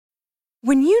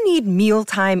When you need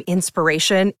mealtime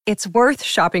inspiration, it's worth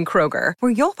shopping Kroger,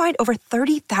 where you'll find over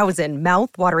 30,000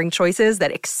 mouth-watering choices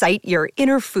that excite your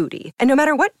inner foodie. And no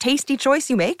matter what tasty choice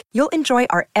you make, you'll enjoy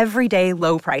our everyday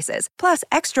low prices, plus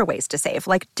extra ways to save,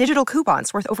 like digital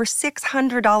coupons worth over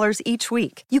 $600 each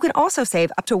week. You can also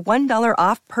save up to $1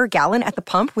 off per gallon at the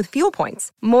pump with fuel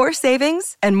points. More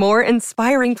savings and more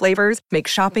inspiring flavors make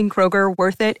shopping Kroger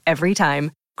worth it every time.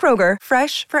 Kroger,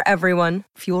 fresh for everyone.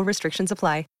 Fuel restrictions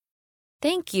apply.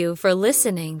 Thank you for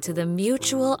listening to the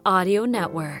Mutual Audio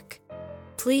Network.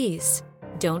 Please,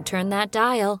 don't turn that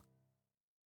dial.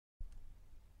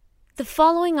 The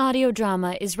following audio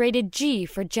drama is rated G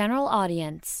for general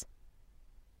audience.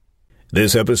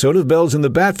 This episode of Bells in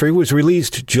the Bat Free was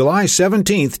released July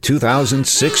 17th,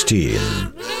 2016.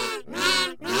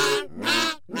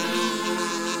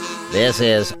 This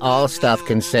is All Stuff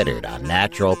Considered on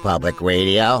Natural Public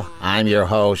Radio. I'm your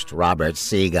host, Robert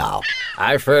Seagull.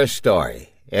 Our first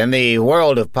story. In the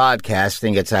world of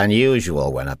podcasting, it's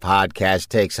unusual when a podcast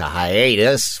takes a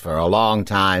hiatus for a long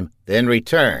time, then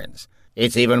returns.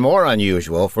 It's even more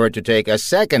unusual for it to take a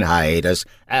second hiatus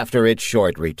after its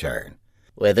short return.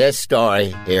 With this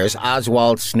story, here's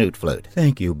Oswald Snootflute.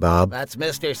 Thank you, Bob. That's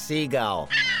Mr. Seagull.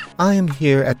 I am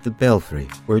here at the Belfry,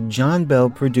 where John Bell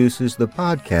produces the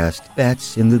podcast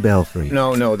Bats in the Belfry.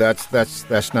 No,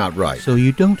 that's not right. So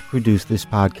you don't produce this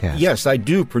podcast? Yes, I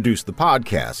do produce the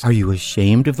podcast. Are you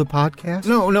ashamed of the podcast?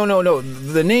 No.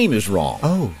 The name is wrong.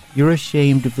 Oh, you're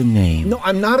ashamed of the name. No,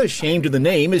 I'm not ashamed of the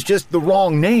name. It's just the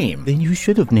wrong name. Then you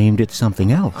should have named it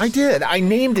something else. I did. I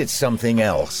named it something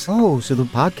else. Oh, so the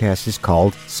podcast is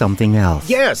called Something Else.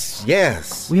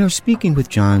 Yes. We are speaking with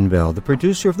John Bell, the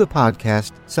producer of the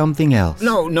podcast Something Else.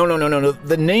 No.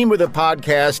 The name of the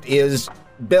podcast is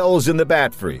Bells in the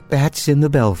Bat Free. Bats in the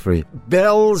Belfry.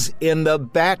 Bells in the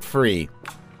Bat Free.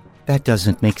 That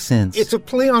doesn't make sense. It's a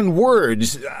play on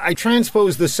words. I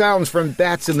transposed the sounds from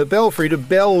bats in the belfry to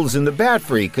bells in the bat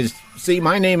free, because, see,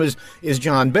 my name is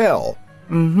John Bell.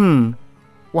 Mm-hmm.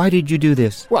 Why did you do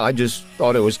this? Well, I just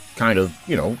thought it was kind of,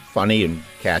 funny and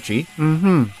catchy.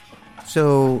 Mm-hmm.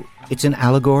 So, it's an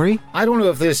allegory? I don't know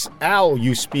if this owl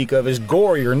you speak of is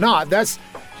gory or not. That's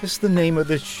just the name of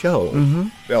the show. Mm-hmm.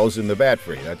 Bells in the Bat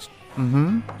Free. That's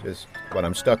just what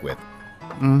I'm stuck with.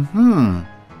 Mm-hmm.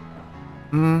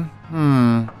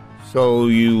 So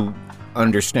you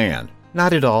understand?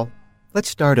 Not at all. Let's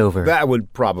start over. That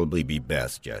would probably be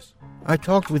best, Jess. I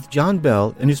talked with John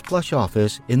Bell in his plush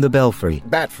office in the Belfry.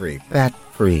 Bat Free. Bat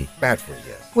Free. Bat Free,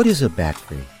 yes. What is a Bat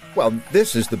Free? Well,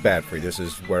 this is the Bat Free. This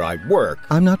is where I work.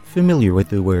 I'm not familiar with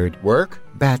the word. Work?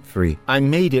 Bat Free. I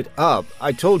made it up.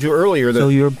 I told you earlier that... So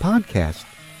your podcast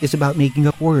is about making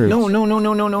up words?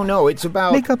 No. It's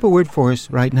about... Make up a word for us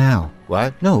right now.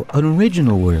 What? No, an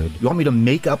original word. You want me to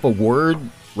make up a word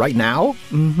right now?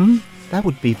 Mm-hmm. That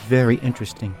would be very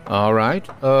interesting. All right.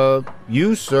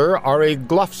 You, sir, are a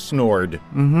glufsnord.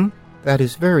 Mm-hmm. That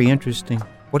is very interesting.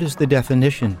 What is the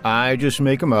definition? I just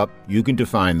make them up. You can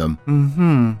define them.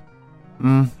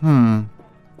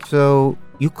 So,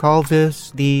 you call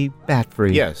this the Bat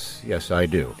Free? Yes, I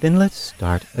do. Then let's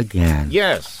start again.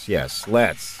 Yes,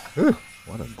 let's. Whew,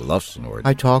 what a glufsnord.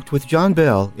 I talked with John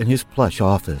Bell in his plush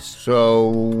office. So,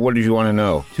 what did you want to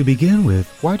know? To begin with,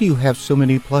 why do you have so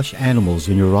many plush animals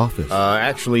in your office?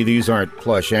 Actually, these aren't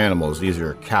plush animals. These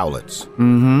are cowlets.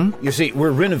 Mm-hmm. You see,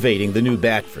 we're renovating the new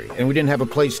Bat Free, and we didn't have a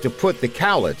place to put the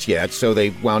cowlets yet, so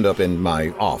they wound up in my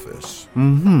office.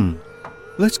 Mm-hmm.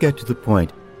 Let's get to the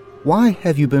point. Why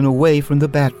have you been away from the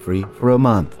Bat Free for a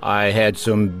month? I had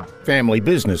some family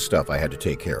business stuff I had to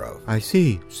take care of. I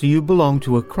see. So you belong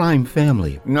to a crime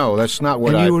family. No, that's not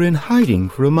what And you were in hiding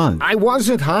for a month. I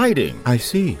wasn't hiding. I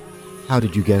see. How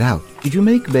did you get out? Did you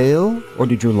make bail, or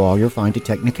did your lawyer find a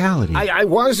technicality? I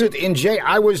wasn't in jail.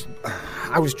 I was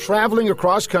traveling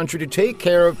across country to take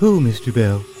care of... Who, Mr.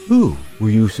 Bell? Who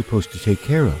were you supposed to take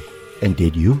care of? And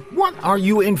did you? What are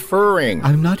you inferring?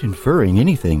 I'm not inferring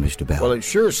anything, Mr. Bell. Well, it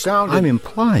sure sounded... I'm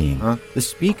implying. Huh? The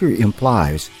speaker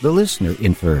implies, the listener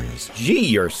infers. Gee,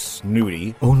 you're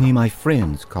snooty. Only my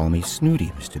friends call me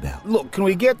Snooty, Mr. Bell. Look, can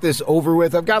we get this over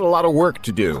with? I've got a lot of work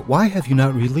to do. Why have you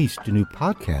not released a new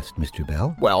podcast, Mr.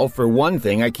 Bell? Well, for one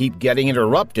thing, I keep getting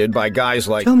interrupted by guys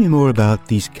like... Tell me more about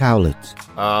these cowlets.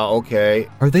 Okay.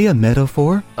 Are they a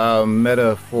metaphor?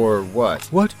 Metaphor what?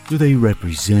 What do they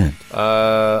represent?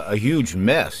 A huge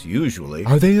mess, usually.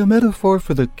 Are they a metaphor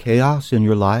for the chaos in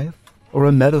your life? Or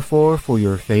a metaphor for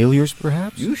your failures,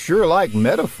 perhaps? You sure like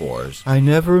metaphors. I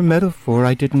never metaphor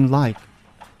I didn't like.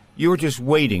 You were just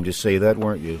waiting to say that,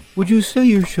 weren't you? Would you say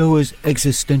your show is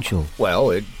existential? Well,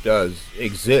 it does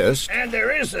exist. And there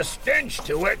is a stench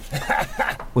to it.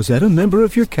 Was that a member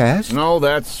of your cast? No,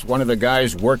 that's one of the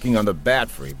guys working on the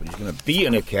Bat-Free, but he's going to be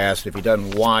in a cast if he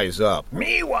doesn't wise up.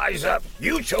 Me wise up?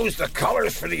 You chose the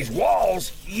colors for these walls.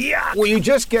 Yuck! Will you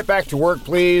just get back to work,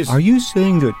 please? Are you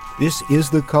saying that this is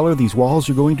the color these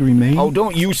walls are going to remain? Oh,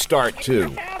 don't you start,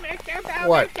 too.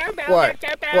 What? What?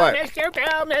 What? Mr.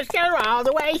 Bell, Mr. All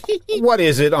the way. What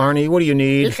is it, Arnie? What do you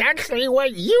need? It's actually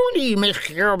what you need,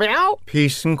 Mr. Bell.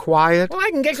 Peace and quiet? Well,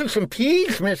 I can get you some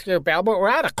peace, Mr. Bell, but we're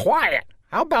out of quiet.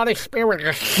 How about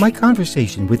asparagus? My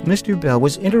conversation with Mr. Bell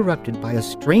was interrupted by a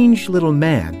strange little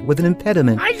man with an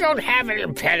impediment. I don't have an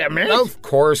impediment. Of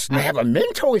course I not. have a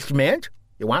Mentos mint.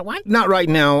 You want one? Not right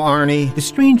now, Arnie. The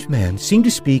strange man seemed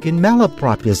to speak in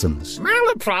malapropisms.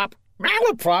 Malaprop?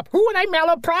 Malaprop? Who would I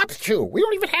malaprops to? We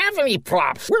don't even have any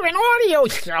props. We're an audio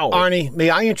show. Arnie, may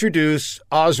I introduce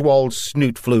Oswald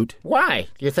Snootflute? Why?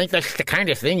 Do you think that's the kind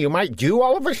of thing you might do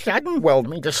all of a sudden? Well, I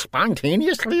mean, just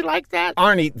spontaneously like that?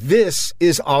 Arnie, this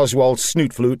is Oswald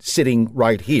Snootflute sitting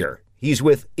right here. He's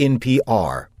with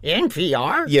NPR.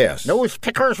 NPR? Yes. Nose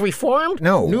pickers reformed?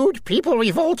 No. Nude people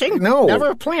revolting? No.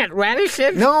 Never plant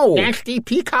radishes? No. Nasty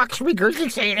peacocks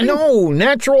regurgitating? No,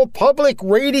 Natural Public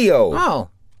Radio. Oh,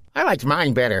 I liked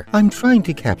mine better. I'm trying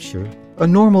to capture a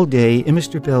normal day in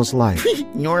Mr. Bell's life.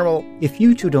 Normal. If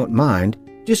you two don't mind,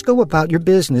 just go about your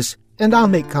business, and I'll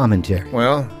make commentary.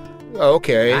 Well,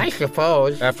 okay. I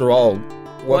suppose. After all,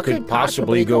 what could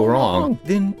possibly go wrong?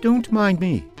 Then don't mind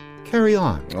me. Carry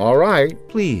on, All right.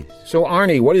 please. So,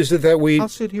 Arnie, what is it that we... I'll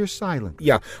sit here silent.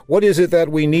 Yeah, what is it that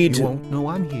we need You to... won't know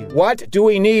I'm here. What do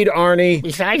we need, Arnie?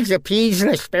 Besides the peas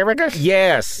and asparagus?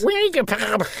 Yes. We need to pick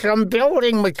up some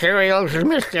building materials,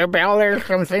 Mr. Bell. There's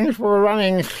some things we're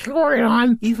running short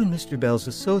on. Even Mr. Bell's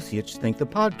associates think the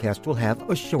podcast will have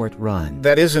a short run.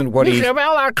 That isn't what he's... Mr.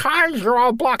 Bell, our cars are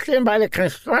all blocked in by the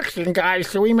construction guys,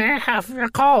 so we may have to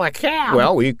call a cab.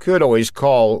 Well, we could always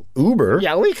call Uber.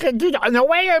 Yeah, we could do that. No,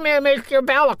 wait a minute, Mr.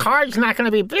 Bell. A car's not going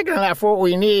to be big enough for what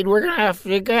we need. We're going to have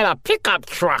to get a pickup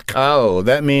truck. Oh,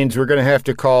 that means we're going to have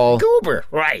to call... Goober,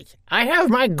 right. I have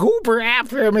my Goober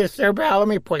after Mr. Bell. Let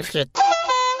me push it.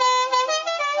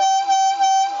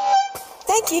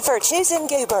 Thank you for choosing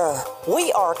Goober.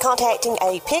 We are contacting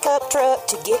a pickup truck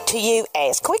to get to you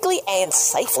as quickly and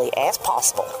safely as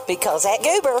possible. Because at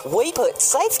Goober, we put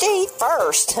safety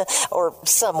first, or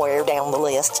somewhere down the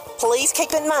list. Please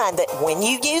keep in mind that when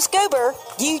you use Goober,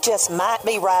 you just might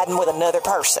be riding with another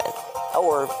person,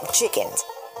 or chickens,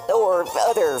 or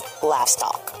other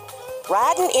livestock.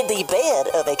 Riding in the bed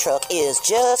of a truck is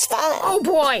just fine. Oh,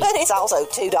 boy. But it's also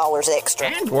 $2 extra.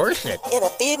 And worth it. In a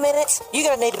few minutes, you're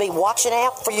going to need to be watching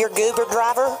out for your Goober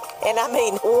driver. And I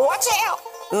mean, watch out!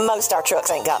 Most our trucks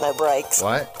ain't got no brakes.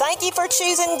 What? Thank you for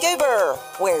choosing Goober,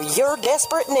 where your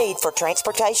desperate need for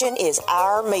transportation is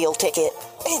our meal ticket.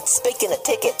 And speaking of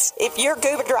tickets, if your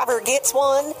Goober driver gets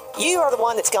one, you are the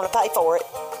one that's going to pay for it.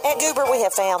 At Goober, we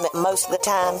have found that most of the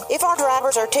time, if our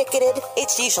drivers are ticketed,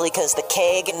 it's usually because the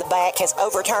keg in the back has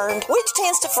overturned, which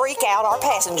tends to freak out our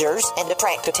passengers and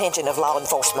attract attention of law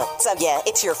enforcement. So yeah,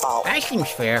 it's your fault. That seems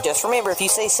fair. Just remember, if you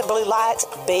see some blue lights,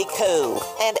 be cool.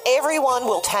 And everyone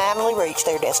will timely reach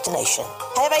their destination.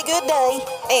 Have a good day,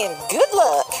 and good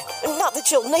luck. Not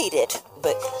that you'll need it,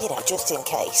 but, just in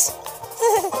case.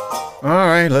 All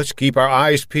right, let's keep our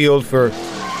eyes peeled for...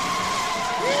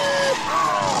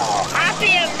 Hop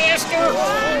in, mister.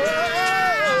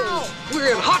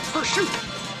 We're in hot pursuit.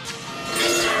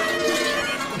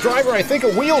 Driver, I think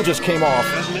a wheel just came off.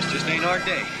 Doesn't this just ain't our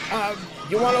day?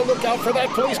 You want to look out for that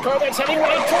police car that's heading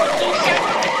right towards you.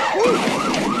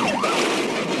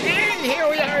 And here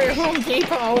we are at Home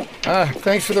Depot.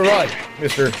 Thanks for the ride,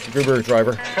 Mr. Goober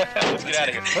driver. Let's get out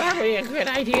of here. Probably a good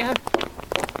idea.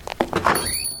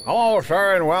 Hello,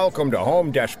 sir, and welcome to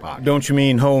Home Depot. Don't you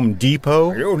mean Home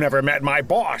Depot? You've never met my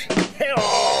boss.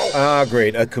 Hello. Ah,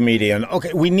 great, a comedian.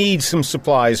 Okay, we need some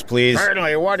supplies, please.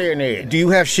 Certainly, what do you need? Do you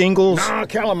have shingles? No,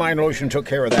 calamine lotion took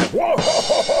care of that.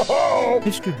 Whoa!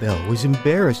 Mr. Bell was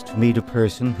embarrassed to meet a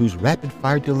person whose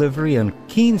rapid-fire delivery and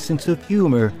keen sense of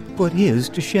humor put his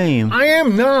to shame. I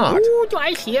am not. Ooh, do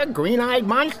I see a green-eyed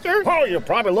monster? Oh, you're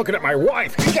probably looking at my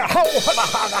wife. That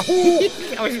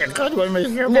was a good one,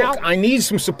 Mr. Bell. Look, I need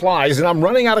some supplies, and I'm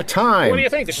running out of time. What do you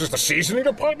think? This is the seasoning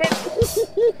department?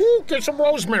 Get some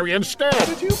rosemary instead.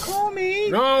 Did you call me?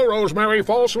 No, Rosemary,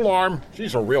 false alarm.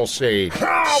 She's a real seed.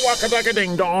 Ah,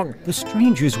 waka-daka-ding-dong. The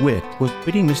stranger's wit was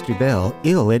putting Mr. Bell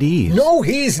ill at ease. No,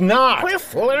 he's not. Quit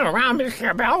fooling around,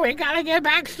 Mr. Bell. We gotta get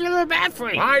back to the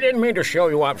Bat-Free. I didn't mean to show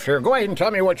you up Sure, go ahead and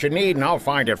tell me what you need and I'll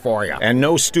find it for you. And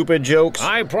no stupid jokes?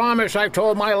 I promise I've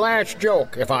told my last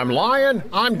joke. If I'm lying,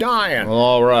 I'm dying.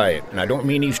 All right. And I don't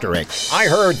mean Easter eggs. I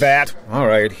heard that. All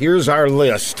right, here's our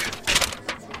list.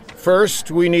 First,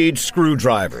 we need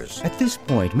screwdrivers. At this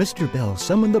point, Mr. Bell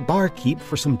summoned the barkeep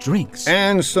for some drinks.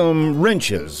 And some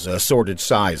wrenches, assorted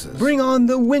sizes. Bring on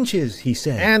the winches, he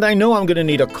said. And I know I'm going to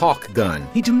need a caulk gun.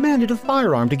 He demanded a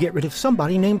firearm to get rid of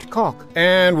somebody named Caulk.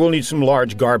 And we'll need some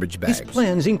large garbage bags. His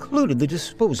plans included the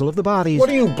disposal of the bodies. What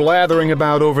are you blathering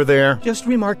about over there? Just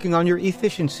remarking on your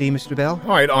efficiency, Mr. Bell.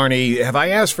 All right, Arnie, have I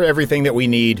asked for everything that we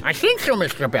need? I think so,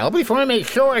 Mr. Bell. Before I make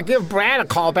sure, I give Brad a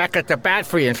call back at the Bat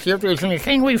Free and see if there's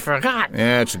anything we forgot.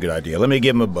 Yeah, that's a good idea. Let me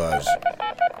give him a buzz.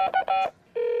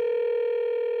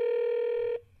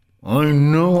 I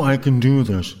know I can do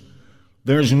this.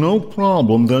 There's no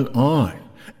problem that I,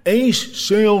 ace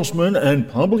salesman and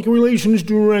public relations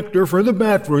director for the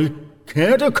Bat Free,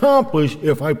 can't accomplish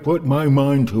if I put my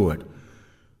mind to it.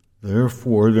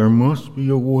 Therefore, there must be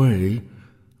a way.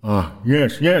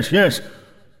 Yes.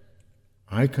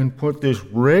 I can put this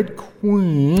red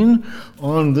queen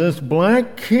on this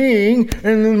black king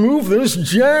and then move this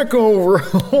jack over.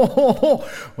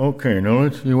 Okay, now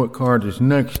let's see what card is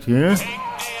next here.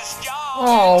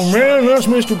 Oh, man, that's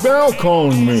Mr. Bell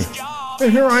calling me.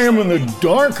 And here I am in the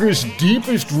darkest,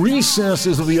 deepest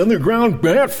recesses of the underground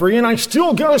Bat Free, and I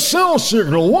still got a cell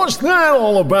signal. What's that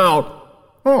all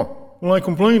about? Oh, well, I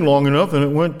complained long enough and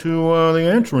it went to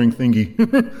the answering thingy.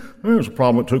 There's a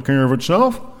problem that took care of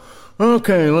itself.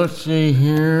 Okay, let's see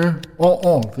here.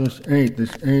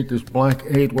 This black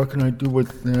 8, what can I do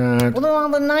with that? Well, they're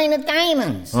on the 9 of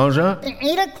diamonds. How's that? The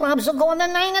 8 of clubs will go on the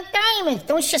 9 of diamonds.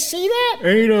 Don't you see that?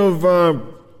 8 of,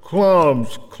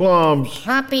 clubs.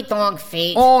 Happy dog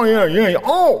feet. Oh, yeah.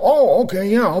 Okay,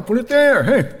 yeah, I'll put it there.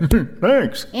 Hey,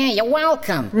 thanks. Yeah, you're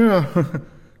welcome. Yeah.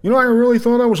 You know, I really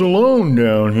thought I was alone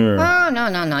down here. Oh,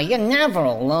 no. You're never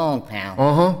alone, pal.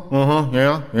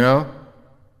 Yeah.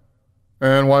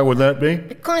 And why would that be?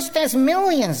 Because there's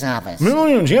millions of us.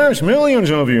 Millions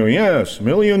of you, yes.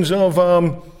 Millions of,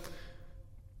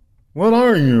 what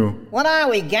are you? What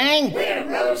are we, gang? We're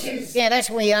roaches. Yeah, that's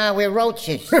what we are. We're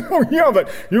roaches. Oh, yeah,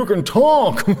 but you can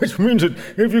talk, which means that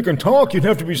if you can talk, you'd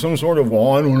have to be some sort of,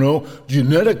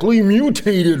 genetically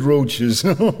mutated roaches.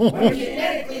 We're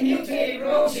genetically mutated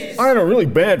roaches. I had a really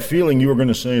bad feeling you were going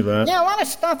to say that. Yeah, a lot of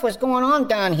stuff was going on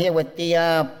down here with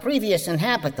the previous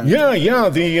inhabitants. Yeah,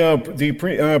 the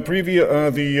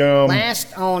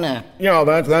last owner. Yeah,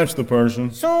 that's the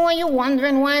person. So are you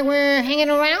wondering why we're hanging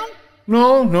around?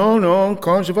 No,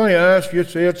 cause if I ask, you'd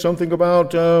say it's something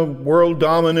about world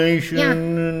domination.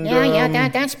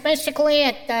 That's basically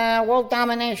it, world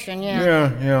domination, Yeah.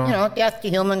 You know, death to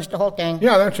humans, the whole thing.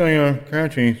 Yeah, that's a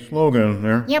catchy slogan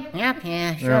there. Yep,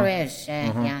 yeah, sure is.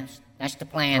 Yes, that's the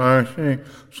plan. I see.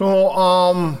 So,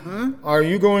 are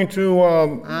you going to,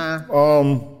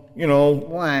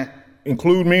 What?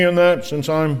 include me in that since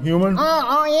I'm human?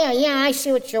 Oh, yeah, I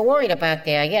see what you're worried about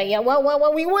there. Yeah,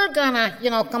 well, we were gonna,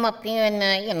 come up here and,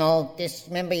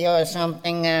 dismember you or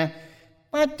something,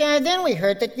 but then we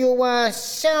heard that you,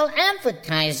 sell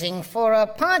advertising for a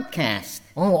podcast.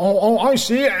 Oh, I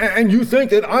see. And you think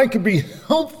that I could be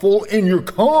helpful in your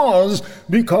cause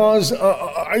because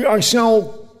I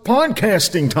sell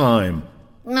podcasting time?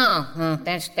 No,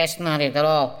 that's not it at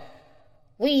all.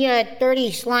 We,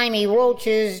 dirty, slimy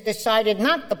roaches decided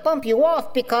not to bump you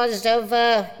off because of,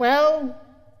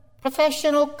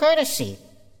 professional courtesy.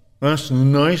 That's the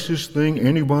nicest thing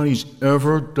anybody's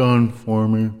ever done for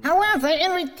me. However,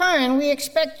 in return, we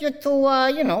expect you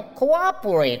to,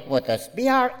 cooperate with us. Be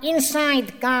our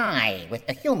inside guy with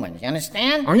the humans, you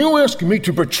understand? Are you asking me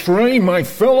to betray my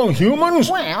fellow humans?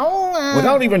 Well,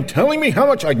 without even telling me how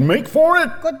much I'd make for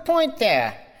it? Good point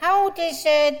there. How does,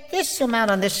 this amount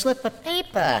on this slip of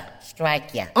paper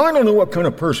strike you? I don't know what kind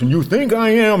of person you think I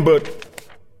am, but...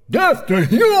 death to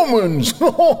humans!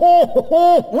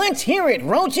 Let's hear it,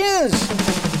 roaches!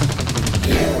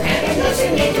 You have been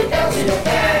listening to Bells in the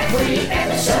Bat Free,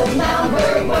 episode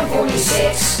number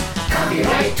 146.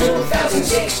 Copyright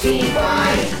 2016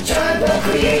 by John Bell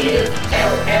Creative,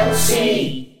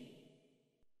 LLC.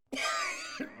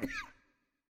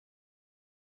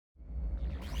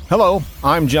 Hello,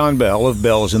 I'm John Bell of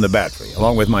Bells in the Bat Free,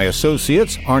 along with my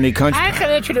associates, Arnie Kunchford. I can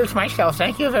introduce myself,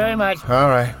 thank you very much. All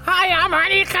right. Hi, I'm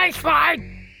Arnie Kunchford.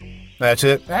 That's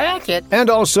it? That's it. And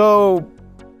also,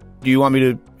 do you want me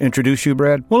to introduce you,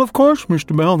 Brad? Well, of course,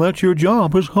 Mr. Bell, that's your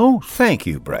job as host. Thank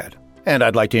you, Brad. And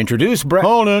I'd like to introduce Brad.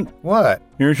 Hold it. What?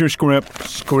 Here's your script.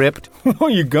 Script? Well,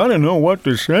 you gotta know what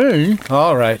to say.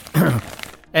 All right.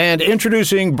 And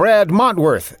introducing Brad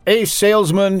Montworth, ace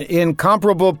salesman,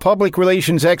 incomparable public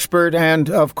relations expert, and,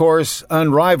 of course,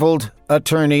 unrivaled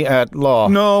attorney at law.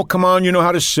 No, come on, you know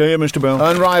how to say it, Mr. Bell.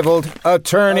 Unrivaled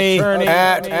attorney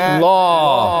at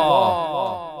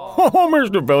law. Oh,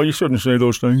 Mr. Bell, you shouldn't say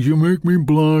those things. You make me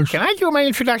blush. Can I do my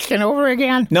introduction over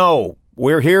again? No,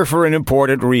 we're here for an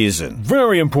important reason.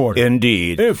 Very important.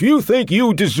 Indeed. If you think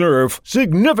you deserve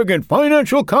significant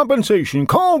financial compensation,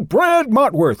 call Brad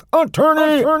Montworth,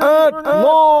 attorney at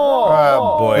law.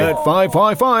 Oh, boy. At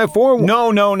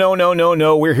 555-41.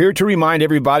 No. We're here to remind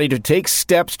everybody to take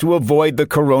steps to avoid the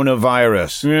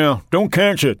coronavirus. Yeah, don't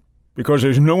catch it, because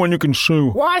there's no one you can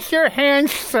sue. Wash your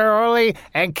hands thoroughly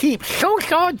and keep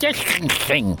social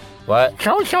distancing. What?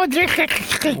 Social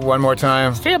distancing. One more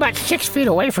time. Stay about 6 feet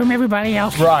away from everybody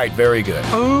else. Right, very good.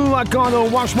 Oh, I gotta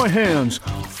wash my hands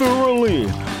thoroughly.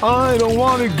 I don't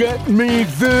want to get me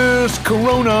this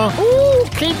corona. Ooh,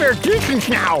 keep your distance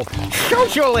now.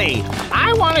 Socially.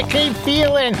 I want to keep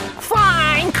feeling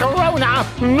fine, corona.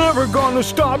 Never gonna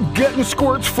stop getting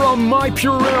squirts from my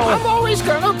Purell. I'm always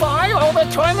gonna buy all the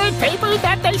toilet paper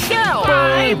that they sell.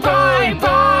 Bye.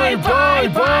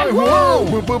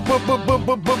 Whoa. Bye,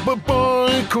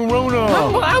 corona.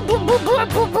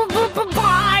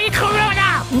 Bye,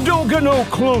 corona. Don't get no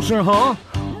closer, huh?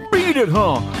 Beat it,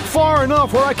 huh? Far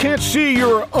enough where I can't see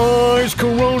your eyes,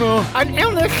 corona. An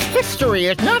illness history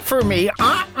is not for me.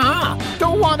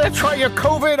 Don't want to try your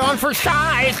COVID on for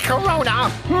size,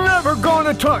 corona. Never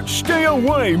gonna touch. Stay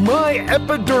away. My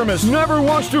epidermis never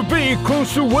wants to be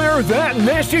close to where that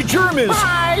nasty germ is.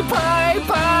 Bye.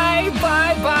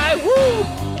 Woo.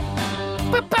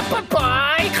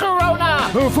 Bye, corona.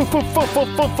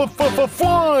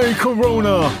 Fly,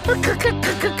 corona.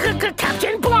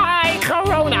 Captain Bly,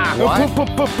 corona.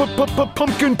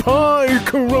 Pumpkin pie,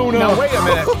 corona. Now, wait a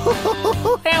minute.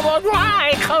 And we'll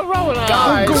ride, corona.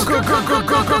 Guys.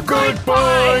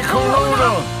 Goodbye,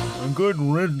 corona. Good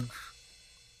riddance.